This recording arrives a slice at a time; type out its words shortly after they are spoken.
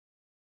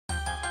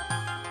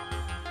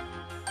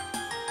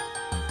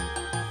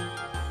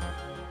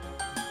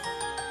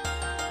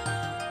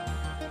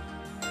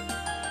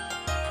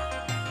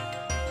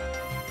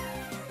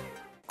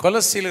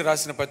కొలస్సీలకు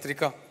రాసిన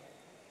పత్రిక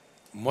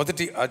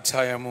 1వ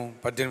అధ్యాయము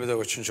 18వ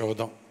వచనం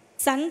చదువుదాం.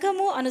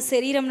 సంఘము అను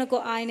శరీరమునకు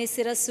ఆయన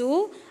శిరస్సు,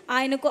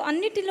 ఆయనకు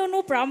అన్నిటిలోనూ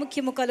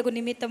ప్రాముఖ్యము కలుగు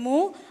నిమిత్తము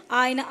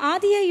ఆయన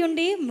ఆది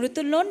అయ్యుండి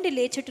మృతుల్లోండి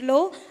లేచుటలో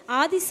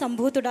ఆది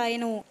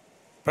సంభూతుడాయను.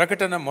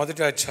 ప్రకటన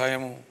 1వ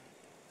అధ్యాయము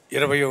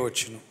 20వ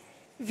వచనం.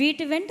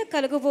 వీటి వెంట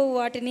కలుగబో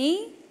వాటిని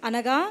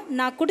అనగా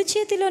నా కుడి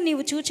చేతిలో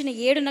నీవు చూచిన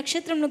 7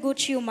 నక్షత్రమును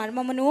గూర్చి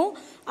మర్మమును,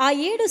 ఆ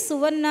 7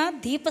 సువర్ణ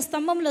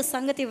దీపస్తంభముల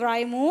సంగతి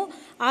వ్రాయము.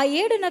 ఆ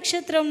 7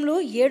 నక్షత్రములు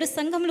 7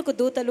 సంఘములకు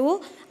దూతలు,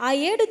 ఆ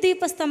 7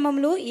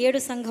 దీపస్తంభములు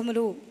 7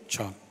 సంఘములు.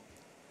 చాలు.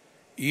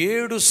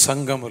 7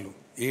 సంఘములు,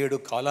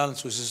 7 కాలాలను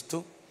సూచిస్తూ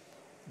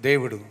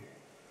దేవుడు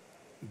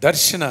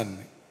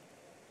దర్శనాన్ని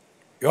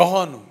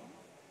యోహాను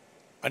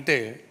అంటే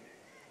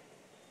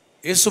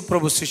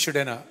యేసుప్రభు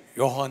శిష్యుడైన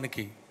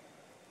యోహానికి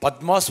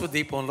పద్మాసు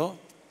దీపంలో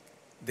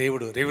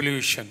దేవుడు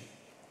రెవల్యూషన్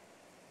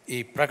ఈ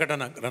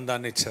ప్రకటన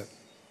గ్రంథాన్ని ఇచ్చారు.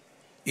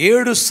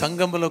 7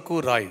 సంఘములకు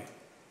రాయి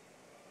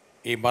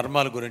ఈ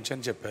మర్మాల గురించి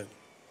అని చెప్పారు.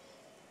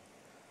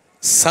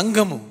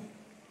 సంఘము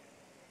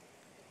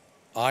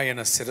ఆయన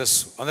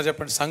శిరస్సు. అందరూ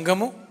చెప్పండి,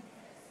 సంఘము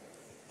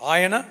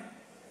ఆయన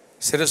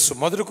శిరస్సు.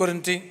 1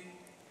 కొరింథీ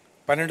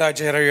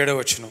 12:27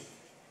 వచనం.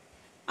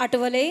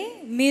 అటువలే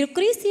మీరు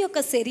క్రీస్తు యొక్క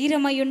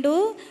శరీరమయ్యుండు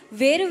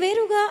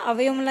వేరువేరుగా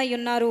అవయములై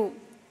ఉన్నారు.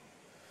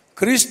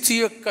 క్రీస్తు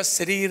యొక్క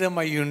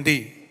శరీరమయ్యుండి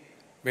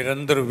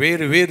మీరందరూ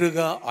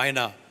వేరువేరుగా ఆయన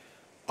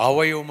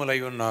అవయవములై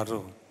ఉన్నారు.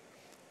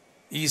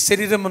 ఈ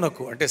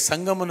శరీరమునకు అంటే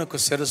సంఘమునకు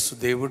శిరస్సు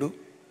దేవుడు,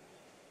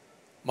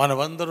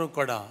 మనమందరం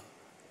కూడా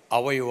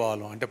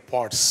అవయవాలు అంటే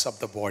parts of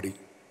the body.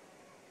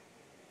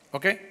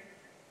 Okay,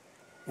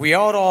 we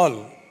are all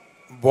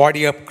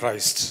body of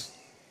Christ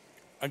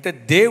అంటే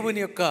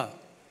దేవుని యొక్క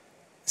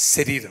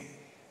శరీరం.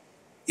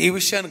 ఈ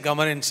విషయాన్ని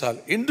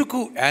గమనించాలి. ఎందుకు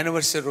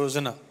యానివర్సరీ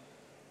రోజున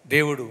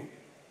దేవుడు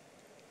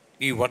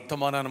ఈ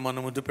వర్తమానాన్ని మన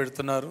ముందు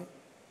పెడుతున్నారు?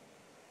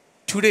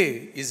 Today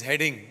is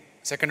heading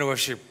second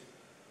worship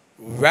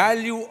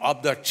value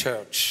of the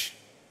church.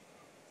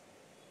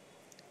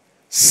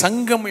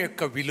 సంఘం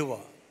యొక్క విలువ,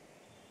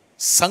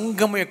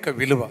 సంఘం యొక్క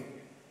విలువ.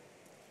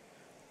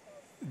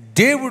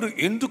 దేవుడు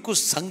ఎందుకు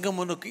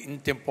సంఘమునకు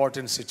ఇంత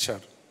ఇంపార్టెన్స్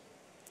ఇచ్చారు?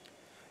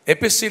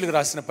 ఎఫెసీయులకు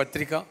రాసిన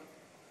పత్రిక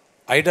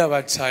 5వ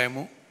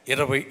అధ్యాయము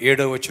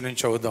 27వ వచనం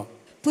చదువుదాం.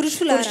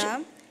 పురుషులారా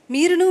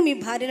మీరును మీ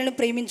భార్యలను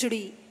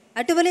ప్రేమించుడి,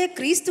 అటువలే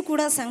క్రీస్తు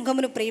కూడా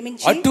సంఘమును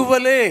ప్రేమించి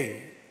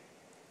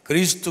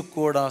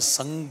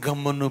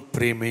సంఘమును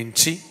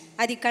ప్రేమించి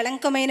అది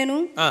కళంకమైనను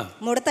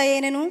ముడత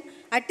అయినను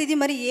అట్టిది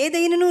మరి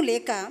ఏదైనను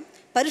లేక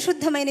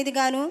పరిశుద్ధమైనది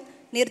గాను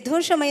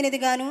నిర్దోషమైనది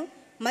గాను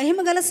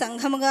మహిమగల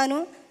సంఘముగాను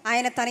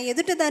ఆయన తన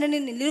ఎదుట దానిని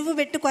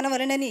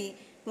నిలువబెట్టుకొనవలెనని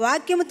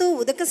వాక్యముతో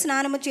ఉదక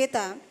స్నానము చేత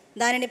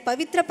దానిని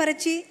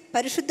పవిత్రపరచి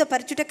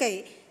పరిశుద్ధపరచుటకై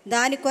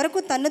దాని కొరకు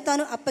తన్ను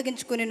తాను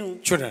అప్పగించుకొనెను.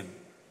 చూడండి,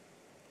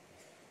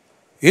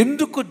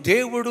 ఎందుకు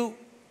దేవుడు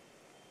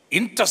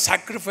ఇంత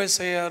సాక్రిఫైస్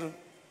అయ్యారు,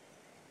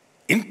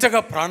 ఇంతగా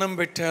ప్రాణం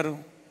పెట్టారు,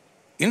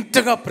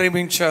 ఇంతగా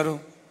ప్రేమించారు?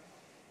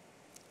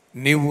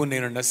 నీవు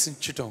నేను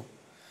నశించటం,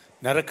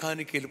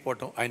 నరకానికి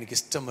వెళ్ళిపోవటం ఆయనకి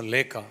ఇష్టం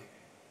లేక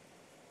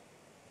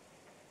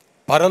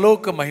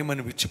పరలోక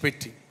మహిమను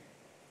విడిచిపెట్టి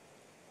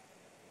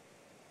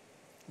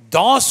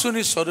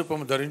దాసుని స్వరూపం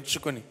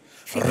ధరించుకొని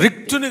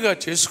రిక్తునిగా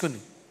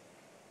చేసుకుని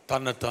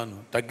తను తాను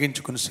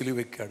తగ్గించుకుని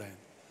సిలువెక్కాడు. ఆయన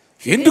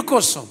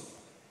ఎందుకోసం?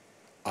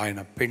 ఆయన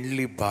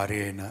పెళ్లి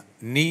భార్య అయిన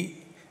నీ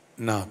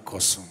నా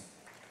కోసం.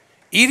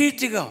 ఈ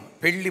రీతిగా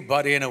పెళ్లి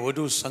భార్య అయిన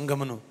వధువు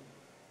సంఘమును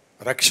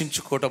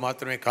రక్షించుకోవటం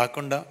మాత్రమే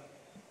కాకుండా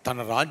తన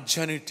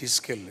రాజ్యాన్ని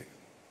తీసుకెళ్ళి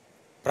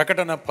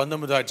ప్రకటన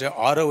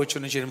 19:6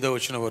 వచనం నుంచి 8వ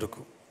వచనం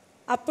వరకు.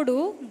 అప్పుడు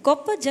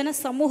గొప్ప జన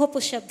సమూహపు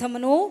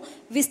శబ్దమును,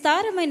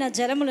 విస్తారమైన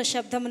జలముల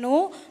శబ్దమును,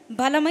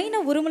 బలమైన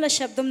ఉరుముల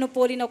శబ్దమును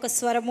పోలిన ఒక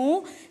స్వరము,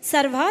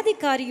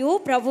 సర్వాధికారియు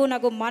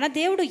ప్రభువునగు మన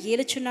దేవుడు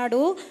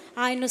ఏలుచున్నాడు,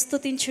 ఆయన్ను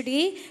స్తుతించుడి,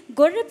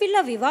 గొర్రెపిల్ల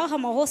వివాహ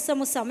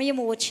మహోత్సవము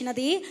సమయము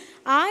వచ్చినది,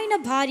 ఆయన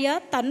భార్య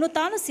తన్ను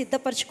తాను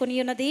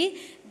సిద్ధపరచుకొని ఉన్నది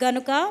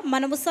గనుక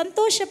మనము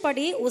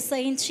సంతోషపడి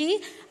ఉత్సహించి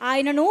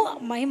ఆయనను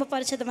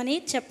మహిమపరచదమని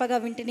చెప్పగా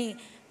వింటిని.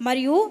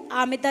 మరియు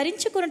ఆమె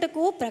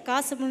ధరించుకొనుటకు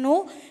ప్రకాశమును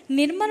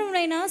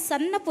నిర్మలమైన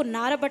సన్నపు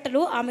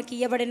నారబట్టలు ఆమెకి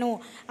ఇవ్వబడెను.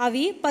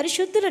 అవి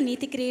పరిశుద్ధుల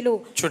నీతిక్రియలు.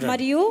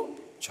 మరియు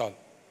చాలు,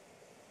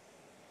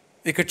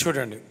 ఇక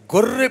చూడండి,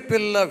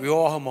 గొర్రెపిల్ల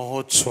వివాహ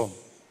మహోత్సవం,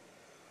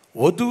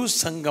 వధువు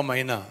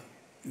సంఘమైన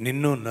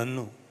నిన్ను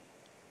నన్ను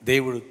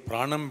దేవుడు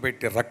ప్రాణం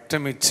పెట్టి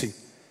రక్తం ఇచ్చి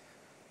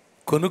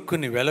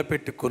కొనుక్కుని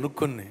వెలపెట్టి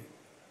కొనుక్కుని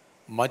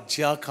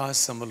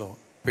మధ్యాకాశంలో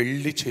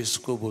పెళ్లి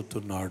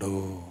చేసుకోబోతున్నాడు.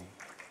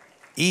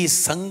 ఈ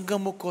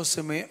సంఘము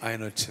కోసమే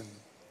ఆయన వచ్చింది,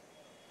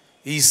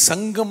 ఈ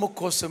సంఘము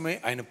కోసమే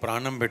ఆయన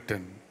ప్రాణం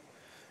పెట్టాను,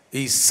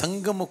 ఈ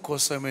సంఘము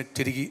కోసమే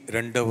తిరిగి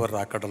 2వ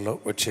రాకడలో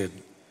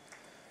వచ్చేది.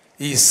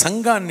 ఈ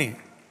సంఘాన్ని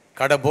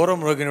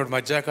కడబోరం రోగినప్పుడు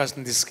మధ్యాకాశం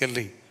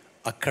తీసుకెళ్ళి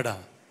అక్కడ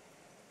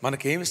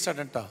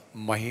మనకేమిస్తాడంట?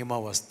 మహిమ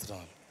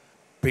వస్త్రాలు,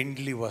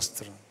 పెండ్లి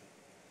వస్త్రం,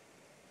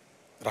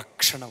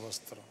 రక్షణ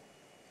వస్త్రం.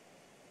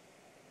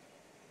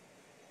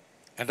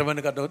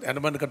 ఎంతమందికి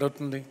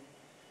అర్థమవుతుంది?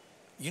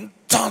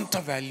 ఇంత అంత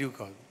వాల్యూ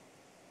కాదు.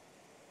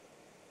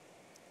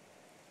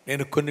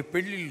 నేను కొన్ని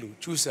పెళ్ళిళ్ళు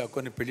చూసా,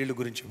 కొన్ని పెళ్ళిళ్ళ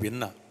గురించి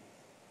విన్నా.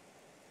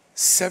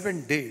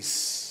 7 days,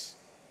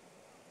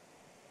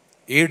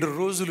 7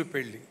 రోజులు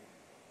పెళ్ళి,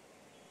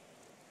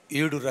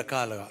 7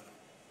 రకాలుగా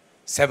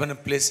 7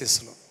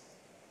 ప్లేసెస్లో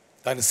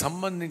దానికి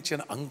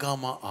సంబంధించిన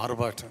హంగామా,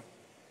 ఆర్భాటం.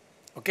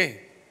 ఓకే,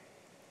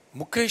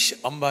 ముఖేష్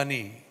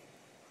అంబానీ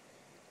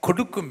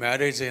కొడుకు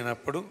మ్యారేజ్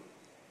అయినప్పుడు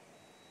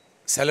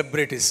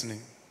సెలబ్రిటీస్ని,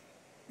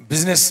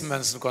 బిజినెస్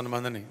మ్యాన్స్ని,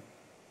 కొంతమందిని,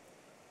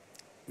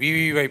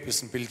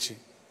 వివిఐపీస్ని పిలిచి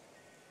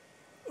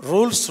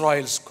రోల్స్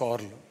రాయల్స్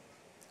కార్లు,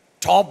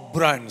 టాప్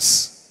బ్రాండ్స్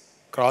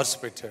కార్స్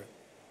పెట్టాడు.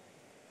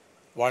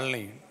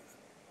 వాళ్ళని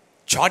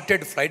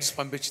చార్టెడ్ ఫ్లైట్స్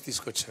పంపించి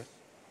తీసుకొచ్చారు.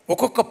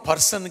 ఒక్కొక్క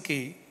పర్సన్కి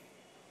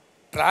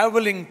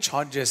ట్రావెలింగ్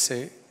ఛార్జ్ చేసే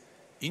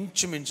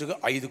ఇంచుమించుగా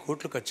 5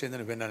 కోట్లు ఖర్చు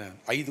అయిందని విన్నాను నేను.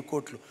 5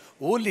 కోట్లు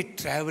ఓన్లీ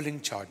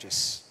ట్రావెలింగ్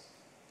ఛార్జెస్.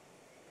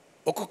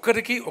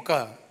 ఒక్కొక్కరికి ఒక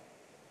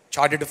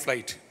చార్టెడ్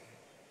ఫ్లైట్,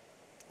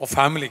 ఒక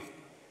ఫ్యామిలీ.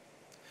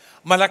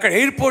 మళ్ళీ అక్కడ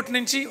ఎయిర్పోర్ట్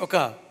నుంచి ఒక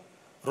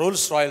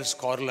రోల్స్ రాయల్స్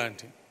కారు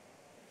లాంటి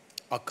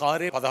ఆ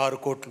కారే 16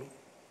 కోట్లు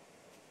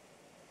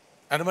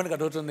అని మనకు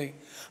అడుగుతుంది.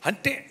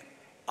 అంటే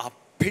ఆ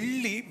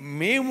పెళ్ళి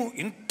మేము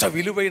ఇంత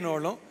విలువైన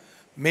వాళ్ళం,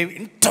 మేము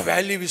ఇంత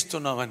వాల్యూ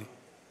ఇస్తున్నామని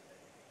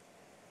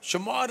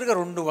సుమారుగా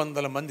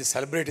 200 మంది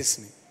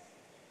సెలబ్రిటీస్ని,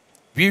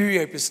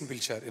 వివిఐపీస్ని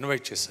పిలిచారు,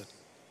 ఇన్వైట్ చేశారు.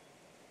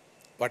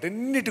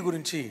 వాటన్నిటి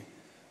గురించి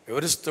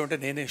వివరిస్తూ ఉంటే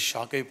నేనే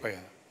షాక్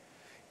అయిపోయా.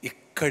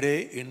 ఇక్కడే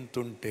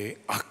ఎంతుంటే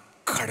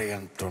అక్కడే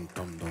ఎంత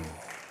ఉంటుందో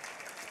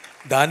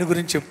దాని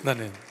గురించి చెప్తున్నా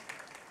నేను.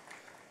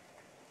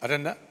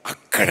 అరేనా,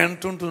 అక్కడ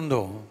ఎంత ఉంటుందో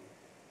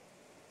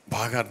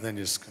బాగా అర్థం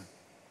చేసుకో.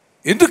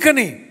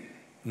 ఎందుకని?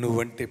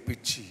 నువ్వంటే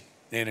పిచ్చి,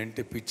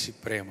 నేనంటే పిచ్చి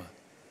ప్రేమ.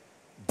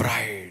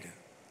 బ్రైడ్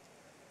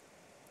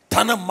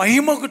తన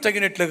మహిమకు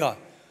తగినట్లుగా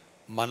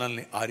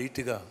మనల్ని ఆ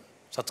రీతిగా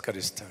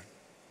సత్కరిస్తాడు,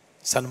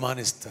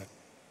 సన్మానిస్తాడు,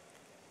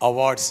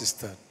 అవార్డ్స్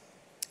ఇస్తాడు.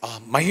 ఆ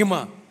మహిమ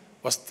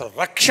వస్త్ర,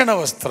 రక్షణ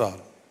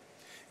వస్త్రాలు,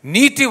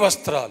 నీతి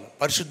వస్త్రాలు,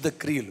 పరిశుద్ధ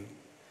క్రియలు,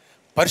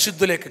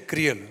 పరిశుద్ధుల యొక్క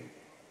క్రియలు,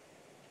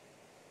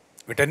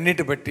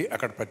 వీటన్నిటి బట్టి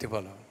అక్కడ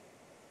ప్రతిఫలం.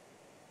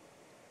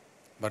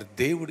 మరి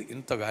దేవుడు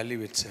ఇంత వాల్యూ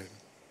ఇచ్చాడు,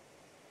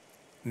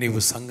 నీవు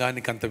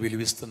సంఘానికి అంత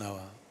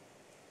విలువిస్తున్నావా?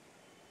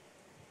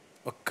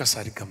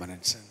 ఒక్కసారి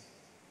గమనించండి,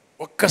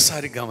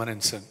 ఒక్కసారి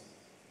గమనించండి.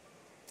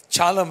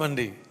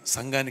 చాలామంది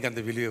సంఘానికి అంత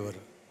విలువ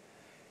ఇవ్వరు.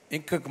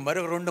 ఇంకొక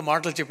మరొక 2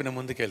 మాటలు చెప్పిన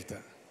ముందుకెళ్తా.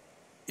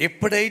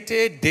 ఎప్పుడైతే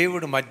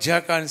దేవుడు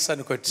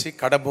మధ్యాకాశానికి వచ్చి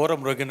కడబోరం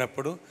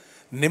మ్రోగినప్పుడు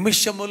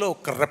నిమిషములో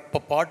ఒక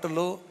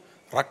రెప్పపాటులో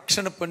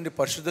రక్షణ పొంది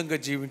పరిశుద్ధంగా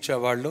జీవించే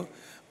వాళ్ళు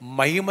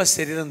మహిమ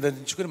శరీరం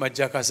ధరించుకుని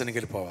మధ్యాకాశానికి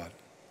వెళ్ళిపోవాలి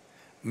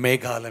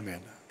మేఘాల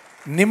మీద.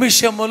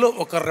 నిమిషములో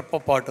ఒక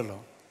రెప్పపాటులో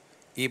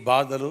ఈ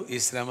బాధలు, ఈ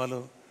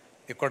శ్రమలు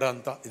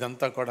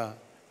ఇదంతా కూడా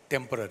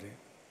టెంపరీ.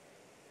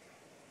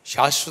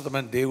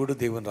 శాశ్వతమైన దేవుడు,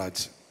 దేవుని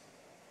రాజ్యం.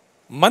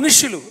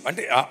 మనుషులు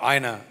అంటే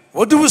ఆయన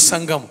వధువు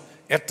సంఘం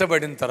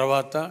ఎత్తబడిన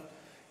తర్వాత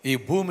ఈ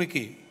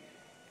భూమికి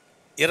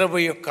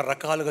 21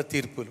 రకాలుగా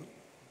తీర్పులు,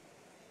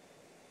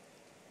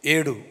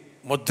 7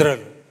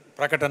 ముద్రలు.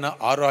 ప్రకటన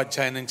 6వ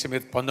అధ్యాయం నుంచి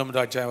మీరు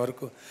 19వ అధ్యాయం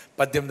వరకు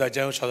 18వ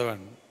అధ్యాయం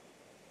చదవండి.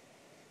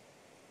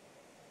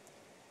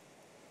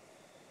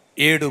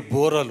 7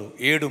 బోరలు,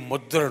 7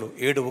 ముద్రలు,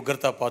 7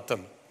 ఉగ్రతా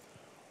పాత్రలు.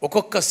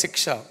 ఒక్కొక్క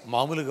శిక్ష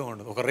మామూలుగా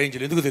ఉండదు, ఒక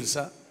రేంజ్లో. ఎందుకు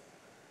తెలుసా?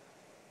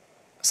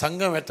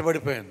 సంఘం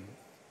ఎత్తబడిపోయింది,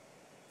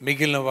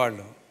 మిగిలిన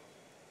వాళ్ళు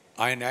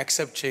ఆయన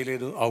యాక్సెప్ట్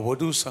చేయలేదు, ఆ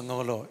వధువు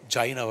సంఘంలో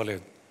జాయిన్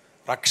అవ్వలేదు,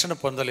 రక్షణ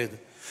పొందలేదు.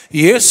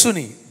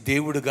 యేసుని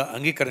దేవుడిగా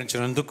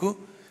అంగీకరించినందుకు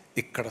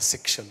ఇక్కడ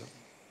శిక్షలు.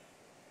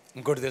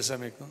 ఇంకోటి తెలుసా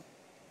మీకు?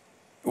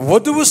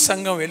 వధువు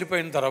సంఘం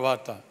వెళ్ళిపోయిన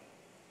తర్వాత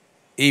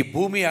ఈ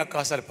భూమి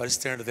ఆకాశాల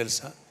పరిస్థితి ఏంటో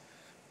తెలుసా?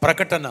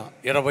 ప్రకటన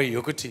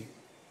 21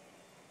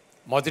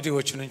 మొదటి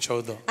వచనం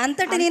చదువుదాం.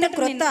 అంతటి నేను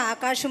క్రొత్త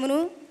ఆకాశమును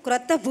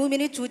క్రొత్త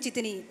భూమిని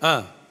చూచితిని.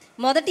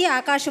 మొదటి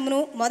ఆకాశమును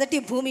మొదటి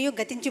భూమియు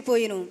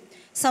గతించిపోయిను,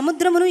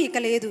 సముద్రమును ఇక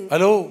లేదు.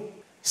 హలో,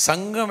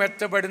 సంఘం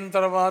ఎత్తబడిన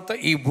తర్వాత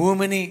ఈ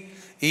భూమిని,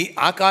 ఈ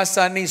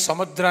ఆకాశాన్ని,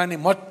 సముద్రాన్ని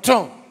మొత్తం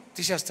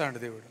తీసేస్తాడు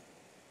దేవుడు.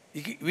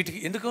 వీటికి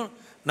ఎందుకు?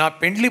 నా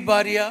పెండ్లి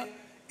భార్య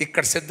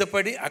ఇక్కడ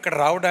సిద్ధపడి అక్కడ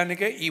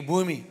రావడానికే ఈ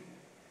భూమి,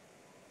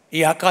 ఈ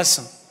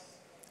ఆకాశం,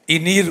 ఈ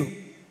నీరు,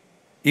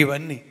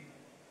 ఇవన్నీ.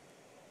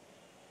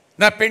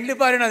 నా పెండ్లి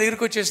భార్య నా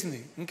దగ్గరికి వచ్చేసింది,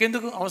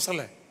 ఇంకెందుకు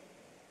అవసరంలే.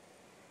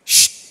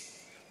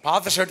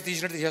 పాత షర్ట్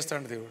తీసినట్టు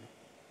తీసేస్తాడు దేవుడు.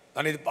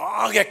 అనేది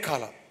బాగా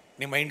ఎక్కాల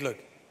నీ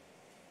మైండ్లోకి.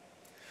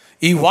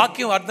 ఈ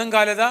వాక్యం అర్థం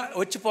కాలేదా,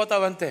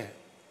 వచ్చిపోతావంతే.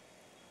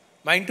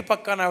 మా ఇంటి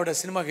పక్కన ఆవిడ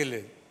సినిమాకి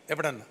వెళ్ళేది.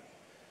 ఎప్పుడన్నా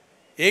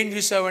ఏం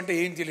చూసావంటే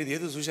ఏం తెలియదు,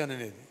 ఏదో చూశాను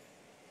అనేది.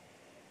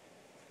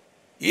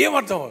 ఏం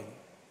అర్థం అవ్వదు.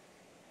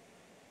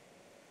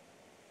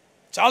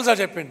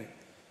 చాలాసార్లు చెప్పింది,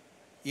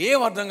 ఏం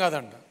అర్థం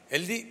కాదంట.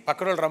 వెళ్ళి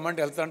పక్కన వాళ్ళు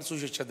రమ్మంటే వెళ్తాంటే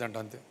చూసి వచ్చేద్దంట,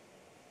 అంతే.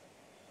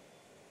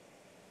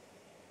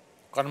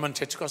 కొంతమంది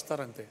చర్చకు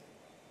వస్తారు, అంతే.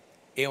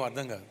 ఏం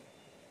అర్థం కాదు.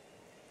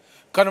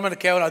 కొంతమంది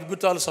కేవలం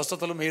అద్భుతాలు,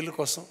 స్వస్థతలు, మేలు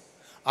కోసం,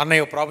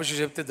 అన్నయ్య ప్రాపర్టీ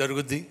చెప్తే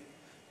జరుగుద్ది,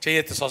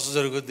 చేయెత్తే స్వస్థత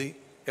జరుగుద్ది,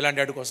 ఇలాంటి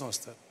వాటి కోసం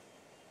వస్తారు.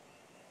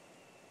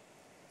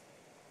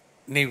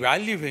 నీ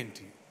వాల్యూ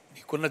ఏంటి?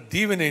 నీకున్న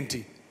దీవెన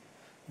ఏంటి?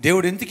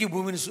 దేవుడు ఎందుకు ఈ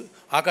భూమిని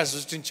ఆకాశం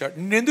సృష్టించాడు,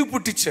 నిన్ను ఎందుకు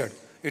పుట్టించాడు,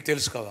 ఇది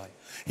తెలుసుకోవాలి.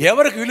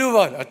 ఎవరికి విలువ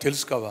ఇవ్వాలి అది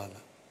తెలుసుకోవాలి.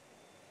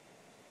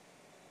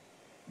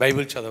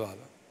 బైబిల్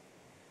చదవాలి,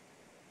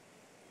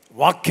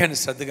 వాక్యాన్ని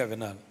శ్రద్ధగా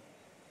వినాలి,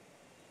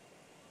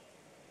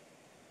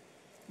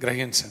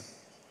 గ్రహించాను.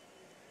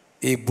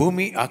 ఈ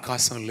భూమి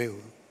ఆకాశం లేవు,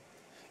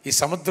 ఈ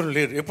సముద్రం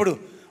లేరు, ఎప్పుడు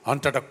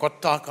అంతటా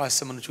కొత్త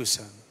ఆకాశమును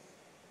చూశాను.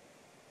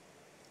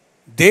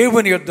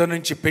 దేవుని యొద్ద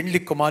నుంచి పెండ్లి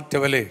కుమార్తె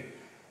వలె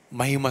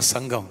మహిమ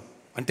సంఘం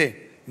అంటే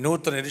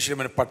నూతన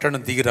యెరూషలేము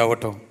పట్టణం దిగి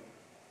రావటం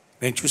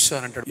నేను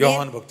చూశానంటాడు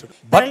యోహాను భక్తుడు.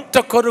 భర్త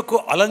కొరకు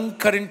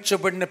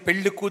అలంకరించబడిన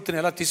పెళ్లి కూతుని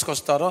ఎలా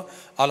తీసుకొస్తారో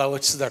అలా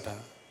వచ్చిందట,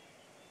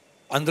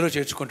 అందులో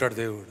చేర్చుకుంటాడు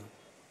దేవుడు.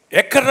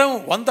 ఎకరం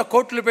 100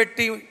 కోట్లు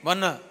పెట్టి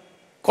మొన్న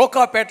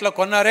కోకాపేటలో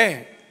కొన్నారే,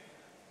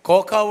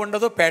 కోకా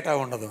ఉండదు, పేట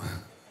ఉండదు.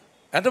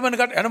 ఎంతమంది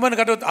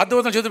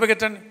అద్భుతం చేతులు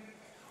పెట్టండి.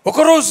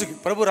 ఒకరోజుకి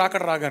ప్రభు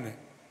రాగానే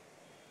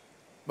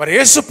మరి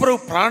యేసుప్రభు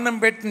ప్రాణం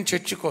పెట్టిన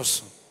చర్చి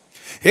కోసం,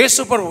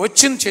 యేసుప్రభు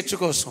వచ్చిన చర్చి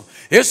కోసం,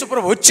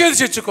 యేసుప్రభు వచ్చేది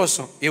చర్చి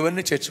కోసం,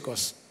 ఇవన్నీ చర్చి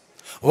కోసం,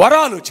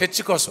 వరాలు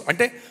చర్చి కోసం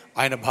అంటే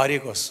ఆయన భార్య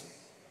కోసం,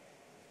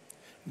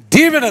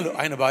 దీవెనలు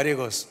ఆయన భార్య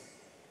కోసం.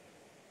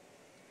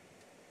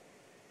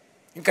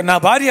 ఇంకా నా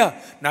భార్య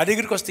నా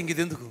దగ్గరికి వస్తే ఇంక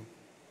ఇది ఎందుకు,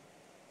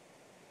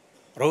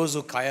 రోజు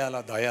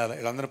కాయాలా దాయాలా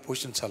వీళ్ళందరూ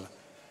పోషించాలా,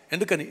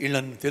 ఎందుకని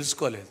వీళ్ళని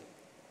తెలుసుకోలేదు.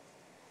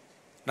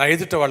 నా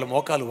ఎదుట వాళ్ళ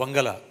మోకాలు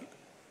వంగల,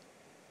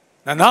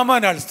 నా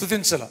నామాన్ని వాళ్ళు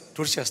స్తుతించాల,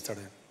 తుడిచేస్తాడు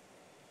ఆయన.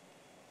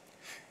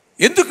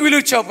 ఎందుకు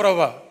విలువ ఇచ్చావు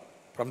ప్రభా?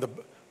 ఫ్రమ్ ద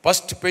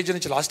ఫస్ట్ పేజీ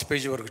నుంచి లాస్ట్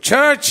పేజీ వరకు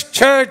చర్చ్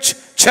చర్చ్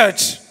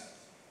చర్చ్.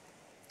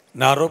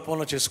 నా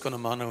రూపంలో చేసుకున్న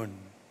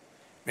మానవుడిని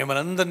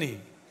మిమ్మల్ని అందరినీ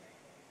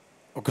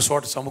ఒక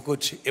చోట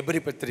సమకూర్చి ఎబ్రీ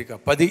పత్రిక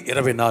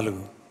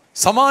 10:24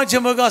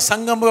 సమాజముగా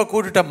సంఘముగా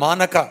కూడుట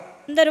మానక,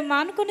 అందరూ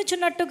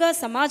మానుకొనుచున్నట్టుగా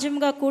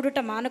సమాజముగా కూడుట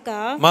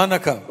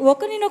మానక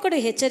ఒకరినొకడు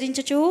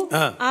హెచ్చరించుచు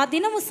ఆ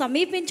దినము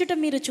సమీపించుట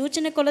మీరు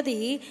చూచిన కొలది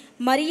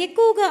మరి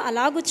ఎక్కువగా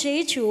అలాగు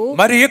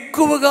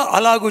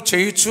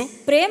చేయుచు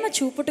ప్రేమ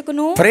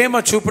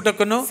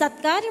చూపుటకును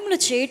సత్కార్యములు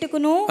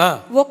చేయుటకును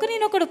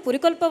ఒకరినొకడు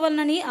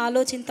పురికొల్పవలనని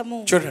ఆలోచింతము.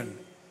 చూడండి,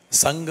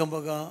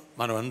 సంఘముగా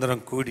మనం అందరం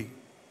కూడి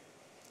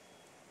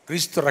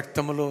క్రీస్తు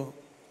రక్తములో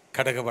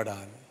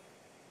కడగబడాలి,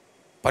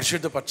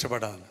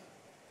 పరిశుద్ధపరచబడాలి,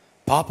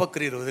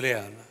 పాపక్రియలు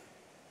వదిలేయాలి,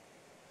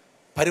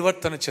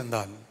 పరివర్తన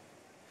చెందాలి,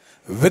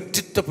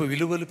 వ్యక్తిత్వపు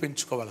విలువలు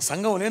పెంచుకోవాలి.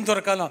 సంఘంలో ఏం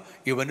దొరకాలా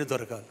ఇవన్నీ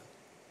దొరకాలి.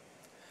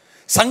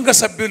 సంఘ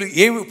సభ్యులు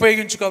ఏమి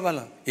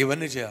ఉపయోగించుకోవాలా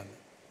ఇవన్నీ చేయాలి.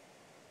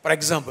 ఫర్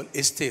ఎగ్జాంపుల్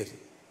ఎస్తేర్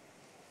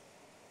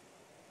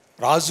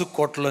రాజు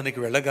కోటలోనికి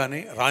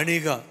వెళ్ళగానే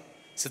రాణిగా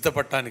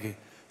సిద్ధపడటానికి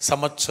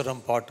సంవత్సరం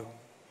పాటు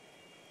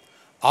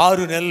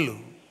 6 నెలలు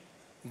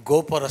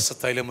గోపరస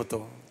తైలముతో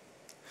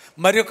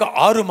మరి ఒక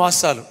 6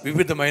 మాసాలు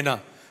వివిధమైన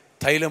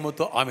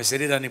తైలముతో ఆమె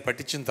శరీరాన్ని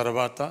పట్టించిన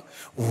తర్వాత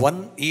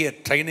 1 ఇయర్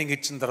ట్రైనింగ్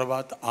ఇచ్చిన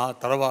తర్వాత ఆ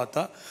తర్వాత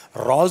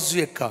రాజు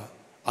యొక్క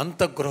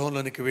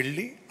అంతఃగృహంలోనికి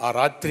వెళ్ళి ఆ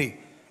రాత్రి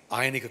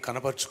ఆయనకి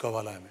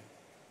కనపరుచుకోవాలి.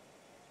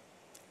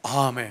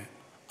 ఆమె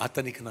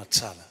అతనికి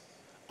నచ్చాలి.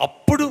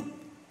 అప్పుడు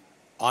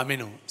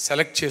ఆమెను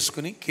సెలెక్ట్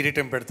చేసుకుని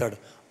కిరీటం పెడతాడు,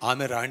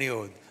 ఆమె రాణి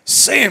అవుద్ది.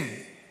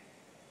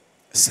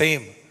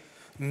 సేమ్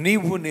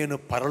నీవు నేను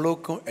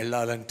పరలోకం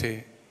వెళ్ళాలంటే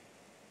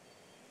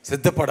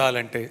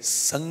సిద్ధపడాలంటే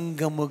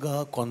సంఘముగా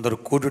కొందరు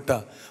కూడుట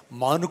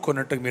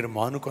మానుకొనట మీరు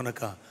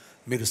మానుకొనక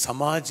మీరు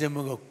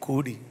సమాజముగా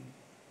కూడి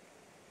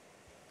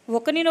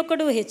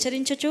ఒకరినొకడు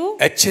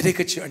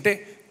హెచ్చరిక అంటే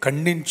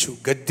ఖండించు,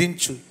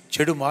 గద్దించు,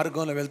 చెడు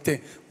మార్గంలో వెళ్తే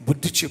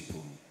బుద్ధి చెప్పు,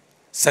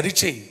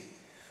 సరిచేయి,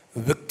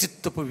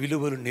 వ్యక్తిత్వపు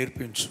విలువలు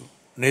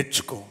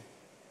నేర్చుకో,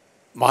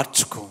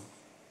 మార్చుకో.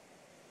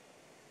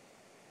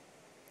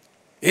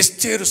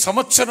 ఎస్తేరు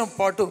సంవత్సరం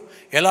పాటు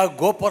ఎలా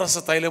గోపరస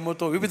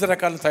తైలముతో వివిధ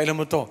రకాల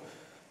తైలముతో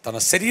తన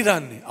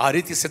శరీరాన్ని ఆ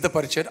రీతి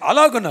సిద్ధపరిచారు.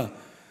 అలాగున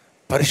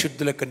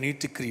పరిశుద్ధుల యొక్క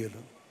నీతి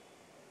క్రియలు,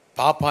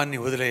 పాపాన్ని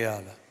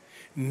వదిలేయాలి,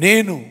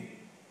 నేను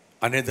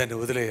అనేదాన్ని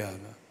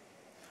వదిలేయాలి,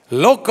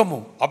 లోకము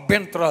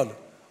అభ్యంతరాలు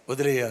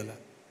వదిలేయాలి.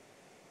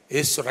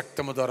 యేసు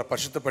రక్తము ద్వారా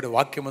పరిశుద్ధపడి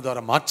వాక్యము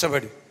ద్వారా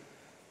మార్చబడి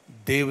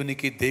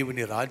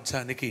దేవుని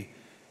రాజ్యానికి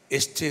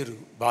ఎస్తేరు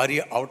భార్య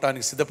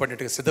అవటానికి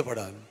సిద్ధపడినట్టుగా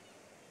సిద్ధపడాలి.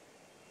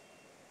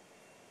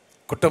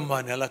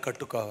 కుటుంబాన్ని ఎలా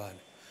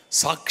కట్టుకోవాలి,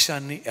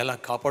 సాక్ష్యాన్ని ఎలా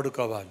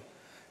కాపాడుకోవాలి,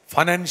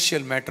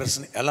 ఫైనాన్షియల్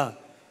మ్యాటర్స్ని ఎలా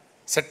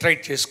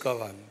సెటరైట్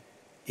చేసుకోవాలి,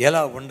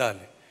 ఎలా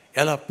ఉండాలి,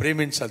 ఎలా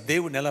ప్రేమించాలి,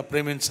 దేవుని ఎలా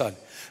ప్రేమించాలి,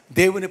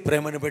 దేవుని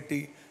ప్రేమను బట్టి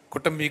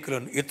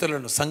కుటుంబీకులను,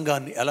 ఇతరులను,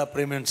 సంఘాన్ని ఎలా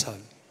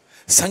ప్రేమించాలి,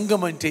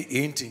 సంఘం అంటే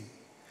ఏంటి,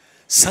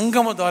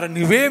 సంఘము ద్వారా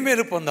నువ్వే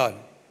మేలు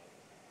పొందాలి,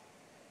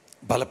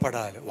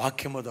 బలపడాలి,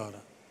 వాక్యము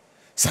ద్వారా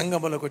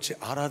సంఘములోకి వచ్చి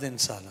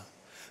ఆరాధించాలా,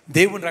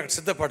 దేవుని రాక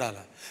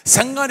సిద్ధపడాలా,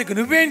 సంఘానికి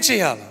నువ్వేం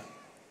చేయాలా,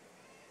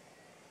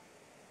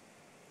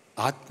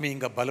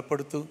 ఆత్మీయంగా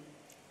బలపడుతూ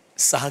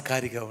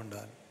సహకారిగా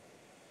ఉండాలి,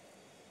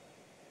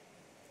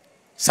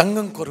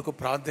 సంఘం కొరకు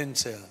ప్రార్థన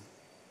చేయాలి.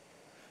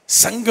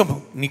 సంఘము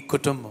నీ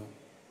కుటుంబం.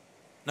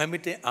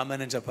 నమ్మితే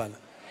ఆమెను చెప్పాలి.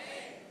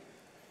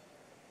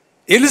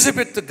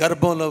 ఎలిజబెత్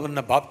గర్భంలో ఉన్న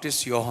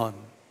బాప్టిస్ట్ యోహాన్,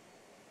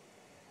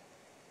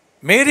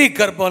 మేరీ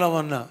గర్భంలో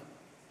ఉన్న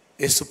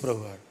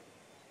యేసుప్రభు వారు,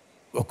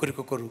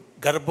 ఒకరికొకరు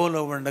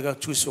గర్భంలో ఉండగా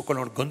చూసి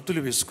ఒకరు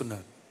గంతులు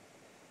వేసుకున్నారు,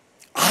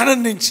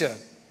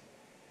 ఆనందించారు,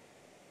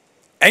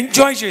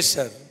 ఎంజాయ్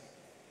చేశారు.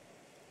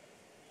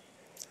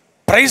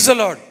 ప్రైజ్ ది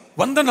లార్డ్,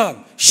 వందనాలు,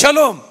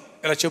 షలోమ్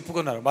ఇలా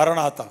చెప్పుకున్నారు.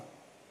 మరణాత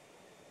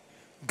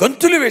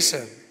గంతులు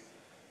వేశారు.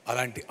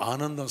 అలాంటి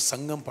ఆనందం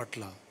సంఘం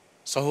పట్ల,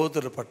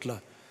 సహోదరుల పట్ల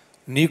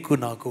నీకు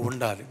నాకు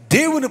ఉండాలి.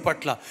 దేవుని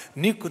పట్ల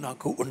నీకు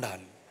నాకు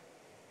ఉండాలి.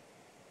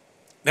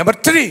 నెంబర్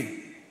 3,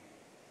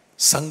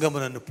 సంఘము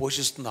నన్ను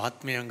పోషిస్తుంది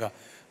ఆత్మీయంగా,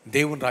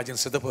 దేవుని రాజ్యం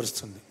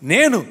సిద్ధపరుస్తుంది.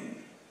 నేను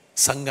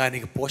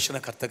సంఘానికి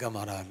పోషణకర్తగా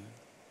మారాలి.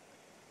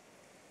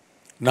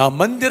 నా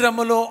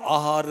మందిరములో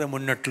ఆహారం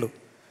ఉన్నట్లు.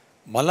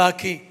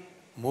 మలాకి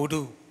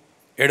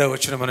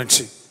 3:7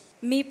 నుంచి,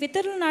 మీ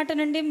పితరుల నాట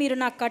నుండి మీరు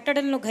నా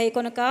కట్టడలను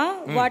గైకొనక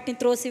వాటిని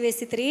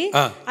త్రోసివేసితిరి.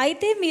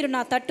 అయితే మీరు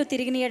నా తట్టు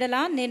తిరిగిన ఎడల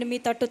నేను మీ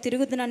తట్టు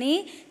తిరుగుదునని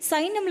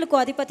సైన్యములకు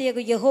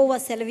అధిపతియగు యెహోవా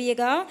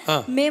సెలవీయగా,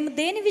 మేము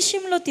దేని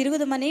విషయంలో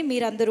తిరుగుదమని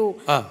మీరందరూ.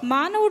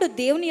 మానవుడు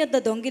దేవుని యొద్ద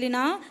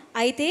దొంగిలినా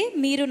అయితే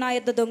మీరు నా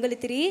యొద్ద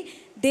దొంగిలితిరి.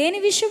 దేని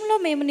విషయంలో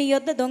మేము నీ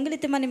యొద్ద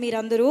దొంగిలితమని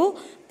మీరందరూ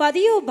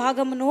 10వ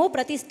భాగమును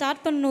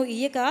ప్రతిష్టార్పణను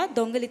ఇయ్యక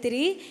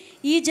దొంగిలితిరి.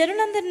 ఈ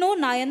జనులందరినూ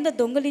నా యంద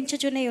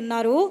దొంగిలించుచునే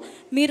ఉన్నారు.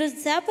 మీరు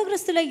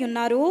శాపగ్రస్తులై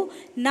ఉన్నారు.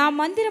 నా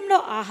మందిరంలో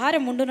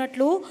ఆహారం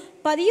ఉండునట్లు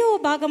 10వ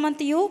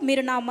భాగమంతయు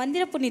మీరు నా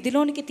మందిరపు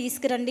నిధిలోనికి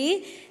తీసుకురండి.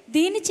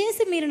 దీన్ని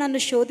చేసి మీరు నన్ను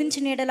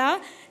శోధించిన ఎడల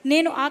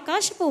నేను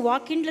ఆకాశపు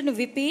వాకిండ్లను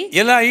విప్పి,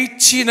 ఇలా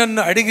ఇచ్చి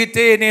నన్ను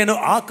అడిగితే నేను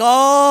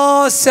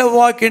ఆకాశ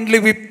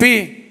వాకిండ్లు విప్పి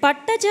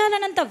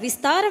పట్టజాలనంత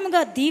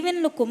విస్తారముగా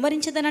దీవెనలు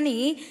కుమ్మరించదనని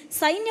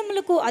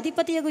సైన్యములకు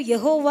అధిపతియగు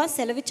యెహోవా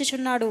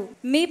సెలవిచ్చుచున్నాడు.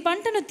 మీ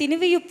పంటను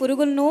తినివేయు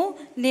పురుగులను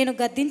నేను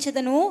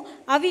గద్దించదను.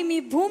 అవి మీ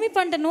భూమి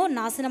పంటను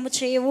నాశనము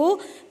చేయవు.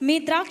 మీ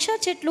ద్రాక్ష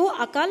చెట్లు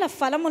అకాల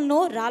ఫలములను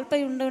రాల్పై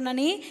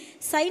ఉండునని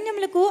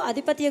సైన్యములకు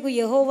అధిపతియగు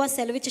యెహోవా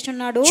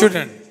సెలవిచ్చుచున్నాడు.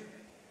 చూడండి,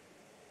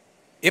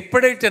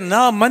 ఎప్పుడైతే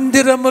నా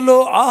మందిరములో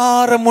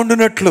ఆహారం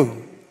ఉండునట్లు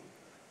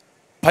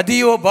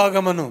 10వ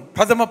భాగమును,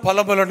 ప్రథమ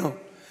ఫలములను,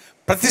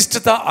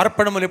 ప్రతిష్ఠిత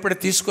అర్పణములు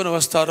ఎప్పుడైతే తీసుకొని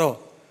వస్తారో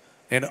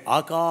నేను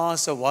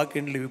ఆకాశ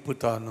వాకిండ్లు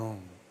విప్పుతాను.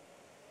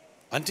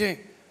 అంటే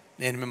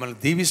నేను మిమ్మల్ని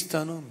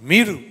దీవిస్తాను.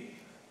 మీరు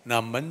నా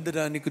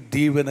మందిరానికి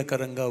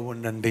దీవెనకరంగా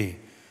ఉండండి,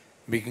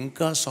 మీకు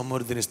ఇంకా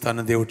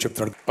సమృద్ధినిస్తానని దేవుడు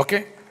చెప్తాడు. ఓకే,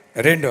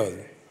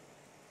 2వది,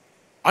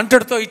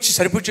 అంతటితో ఇచ్చి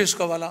సరిపో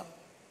చేసుకోవాలా?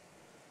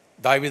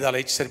 దావీదు అలా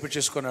ఇచ్చి సరిపో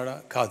చేసుకున్నాడా?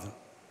 కాదు.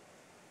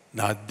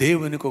 నా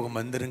దేవునికి ఒక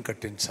మందిరం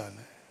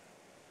కట్టించాలి.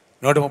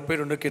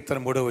 132 కీర్తన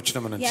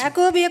 3:3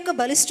 యాకోబు యొక్క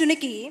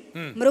బలిష్ఠునికి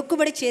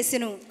మ్రొక్కుబడి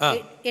చేసెను.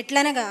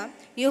 ఎట్లనగా,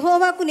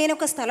 యెహోవాకు నేను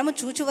ఒక స్థలము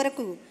చూచు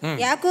వరకు,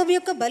 యాకోబు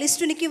యొక్క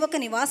బలిష్ఠునికి ఒక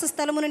నివాస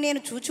స్థలమును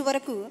నేను చూచు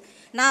వరకు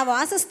నా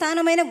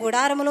వాసస్థానమైన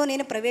గుడారములో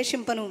నేను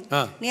ప్రవేశింపను.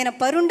 నేను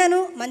పరుండను,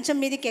 మంచం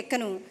మీదికి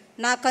ఎక్కను.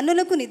 నా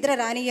కన్నులకు నిద్ర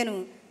రానియను,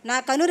 నా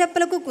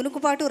కనురెప్పలకు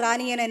కునుకుపాటు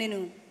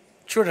రానియనెను.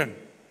 చూడండి,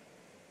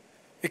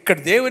 ఇక్కడ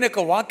దేవుని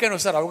యొక్క వాక్యాన్ని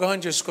ఒకసారి అవగాహన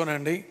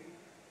చేసుకోనండి.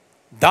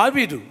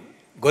 దావీదు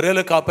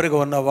గొర్రెల కాపరిగా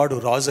ఉన్నవాడు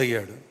రాజు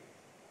అయ్యాడు.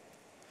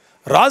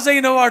 రాజు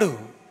అయినవాడు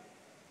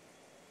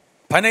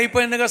పని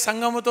అయిపోయినగా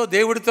సంఘముతో,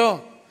 దేవుడితో,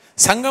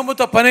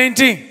 సంఘముతో పని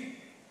ఏంటి,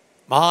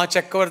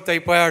 మహాచక్రవర్తి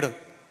అయిపోయాడు.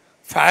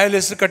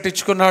 ప్యాలెస్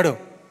కట్టించుకున్నాడు,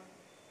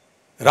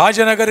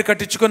 రాజనగర్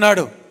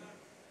కట్టించుకున్నాడు.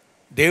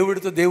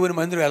 దేవుడితో దేవుని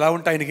మందిరం ఎలా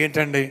ఉంటాయి ఆయనకి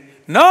ఏంటండి?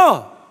 నో,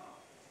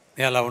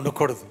 నేను అలా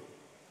ఉండకూడదు.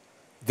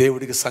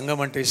 దేవుడికి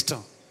సంఘం అంటే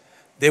ఇష్టం,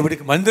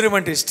 దేవుడికి మందిరం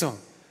అంటే ఇష్టం.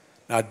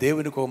 నా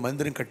దేవునికి ఒక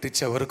మందిరం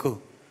కట్టించే వరకు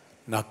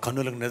నా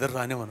కన్నులకు నిద్ర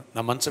రానివ్వను,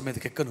 నా మంచం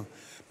మీదకి ఎక్కను,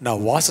 నా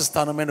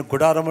వాసస్థానమైన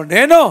గుడారము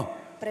నేను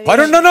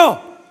పరుండను.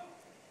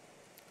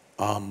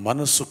 ఆ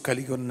మనసు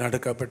కలిగి ఉన్నాడు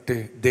కాబట్టి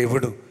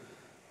దేవుడు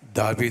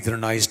దావీదును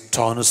నా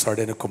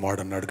ఇష్టానుసారుడైన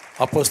కుమారుడు అన్నాడు.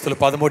 అపోస్తుల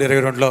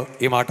 13:22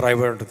 ఈ మాట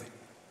రాయబడి ఉంటుంది.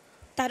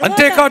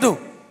 అంతేకాదు,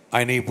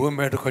 ఆయన ఈ భూమి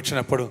మీదకి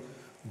వచ్చినప్పుడు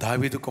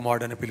దావీదు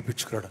కుమారుడు అని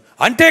పిలిపించుకున్నాడు.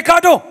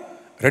 అంతేకాదు,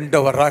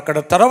 2వ రాకడ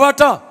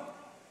తర్వాత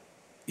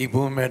ఈ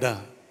భూమి మీద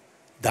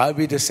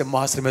దావీదు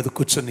సింహాసనం మీద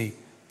కూర్చుని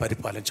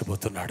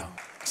పరిపాలించబోతున్నాడు.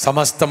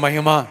 సమస్త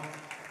మహిమ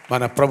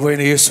మన ప్రభు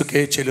అయిన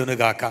యేసుకే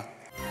చెల్లునుగాక.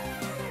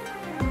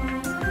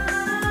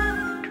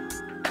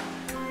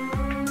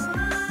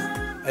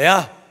 అయ్యా,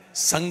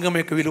 సంఘం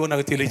యొక్క విలువ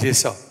నాకు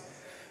తెలియజేశావు,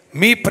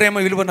 మీ ప్రేమ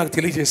విలువ నాకు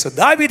తెలియజేశావు.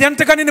 దావీదు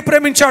ఎంతగా నిన్ను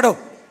ప్రేమించాడో,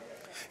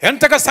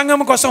 ఎంతగా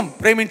సంఘం కోసం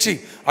ప్రేమించి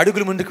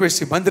అడుగులు ముందుకు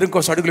వేసి మందిరం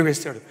కోసం అడుగులు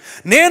వేస్తాడు.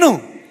 నేను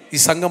ఈ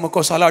సంఘం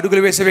కోసం అలా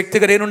అడుగులు వేసే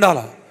వ్యక్తిగా నేను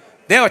ఉండాలా?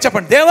 దేవా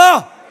చెప్పండి, దేవా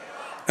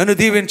నన్ను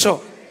దీవించో,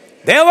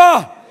 దేవా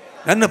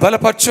నన్ను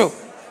బలపరచు,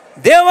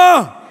 దేవా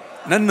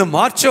నన్ను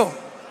మార్చు,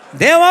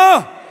 దేవా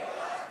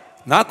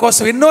నా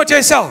కోసం ఎన్నో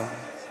చేశావు,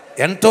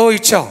 ఎంతో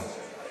ఇచ్చావు.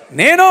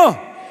 నేను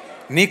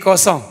నీ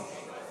కోసం,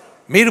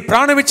 మీరు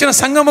ప్రాణం ఇచ్చిన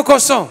సంఘము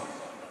కోసం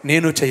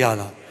నేను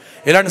చేయాలా?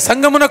 ఇలాంటి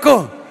సంఘమునకు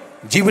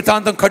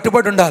జీవితాంతం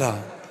కట్టుబడి ఉండాలా?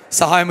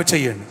 సహాయం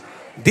చెయ్యండి,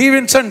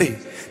 దీవించండి,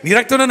 నీ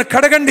రక్తం నన్ను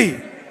కడగండి,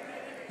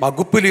 మా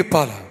గుప్పిలు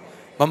ఇప్పాలా,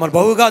 మమ్మల్ని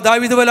బహుగా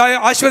దావీదు వలె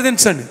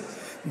ఆశీర్వదించండి.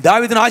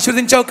 దావీదును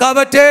ఆశీర్వదించావు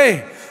కాబట్టే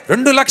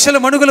 2 లక్షల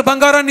మణుగుల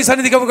బంగారాన్ని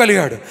సన్నిధికి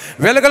ఇవ్వగలిగాడు,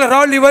 వెలగల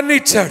రాళ్ళు ఇవన్నీ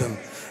ఇచ్చాడు.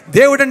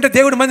 దేవుడు అంటే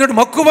దేవుడు మందిరం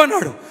మక్కువ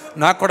అన్నాడు.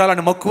 నాకు కూడా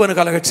అలాంటి మక్కువను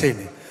కలగ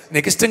చేయండి.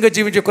 నీకు ఇష్టంగా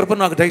జీవించే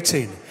కృపను నాకు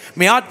దయచేయండి.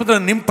 మీ ఆత్మతో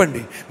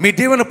నింపండి. మీ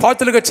దీవెన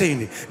పాత్రలుగా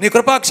చేయండి. నీ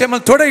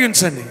కృపాక్షేమాలు తోడై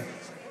ఉంచండి.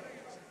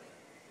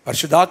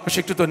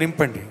 పరిశుద్ధాత్మశక్తితో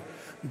నింపండి.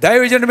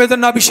 దైవజనుడి మీద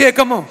ఉన్న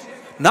అభిషేకము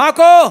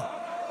నాకు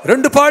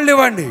 2 పాళ్ళు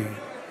ఇవ్వండి.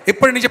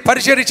 ఇప్పటి నుంచి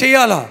పరిచర్య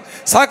చేయాలా,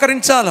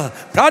 సహకరించాలా,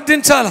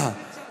 ప్రార్థించాలా.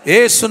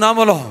 యేసు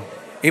నామములో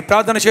ఈ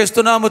ప్రార్థన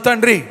చేస్తున్నాము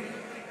తండ్రి.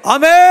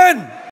 ఆమేన్.